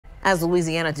As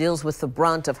Louisiana deals with the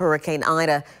brunt of Hurricane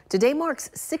Ida, today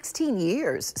marks 16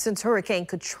 years since Hurricane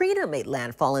Katrina made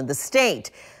landfall in the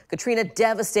state. Katrina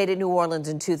devastated New Orleans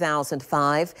in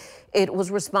 2005. It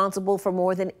was responsible for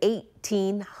more than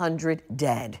 1,800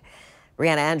 dead.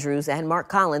 Brianna Andrews and Mark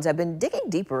Collins have been digging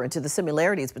deeper into the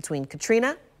similarities between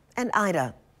Katrina and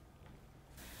Ida.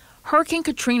 Hurricane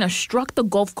Katrina struck the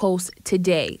Gulf Coast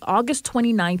today, August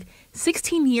 29th,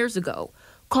 16 years ago,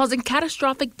 causing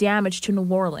catastrophic damage to New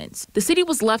Orleans. The city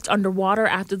was left underwater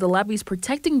after the levees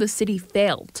protecting the city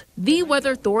failed. The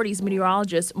Weather Authority's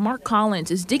meteorologist, Mark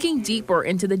Collins, is digging deeper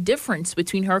into the difference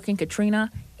between Hurricane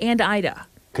Katrina and Ida.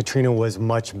 Katrina was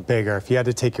much bigger. If you had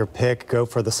to take your pick, go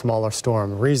for the smaller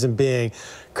storm. Reason being,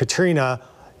 Katrina,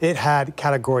 it had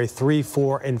category 3,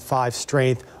 4, and 5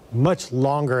 strength, much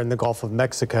longer in the Gulf of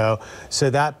Mexico, so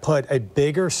that put a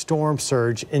bigger storm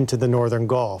surge into the northern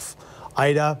Gulf.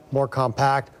 Ida, more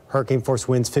compact, hurricane force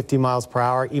winds 50 miles per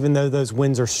hour. Even though those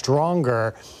winds are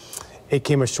stronger, it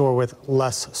came ashore with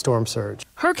less storm surge.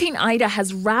 Hurricane Ida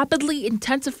has rapidly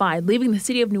intensified, leaving the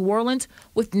city of New Orleans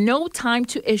with no time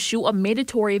to issue a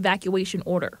mandatory evacuation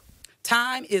order.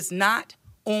 Time is not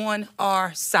on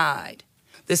our side.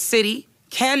 The city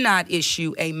cannot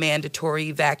issue a mandatory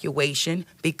evacuation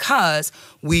because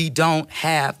we don't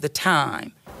have the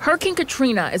time. Hurricane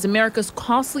Katrina is America's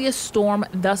costliest storm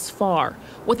thus far,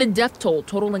 with a death toll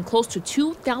totaling close to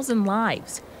 2,000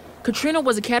 lives. Katrina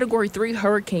was a Category 3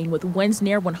 hurricane with winds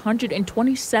near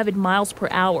 127 miles per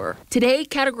hour. Today,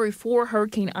 Category 4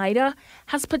 Hurricane Ida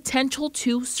has potential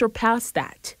to surpass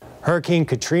that. Hurricane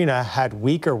Katrina had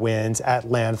weaker winds at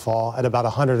landfall at about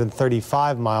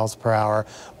 135 miles per hour,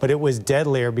 but it was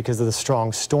deadlier because of the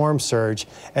strong storm surge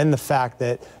and the fact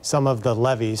that some of the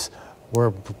levees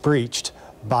were breached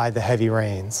by the heavy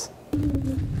rains.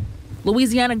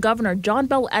 Louisiana Governor John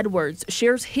Bel Edwards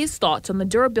shares his thoughts on the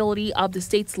durability of the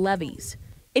state's levees.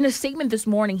 In a statement this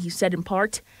morning, he said in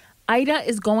part, Ida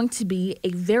is going to be a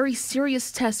very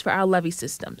serious test for our levee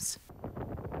systems.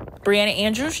 Brianna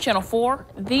Andrews, Channel 4,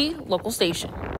 the local station.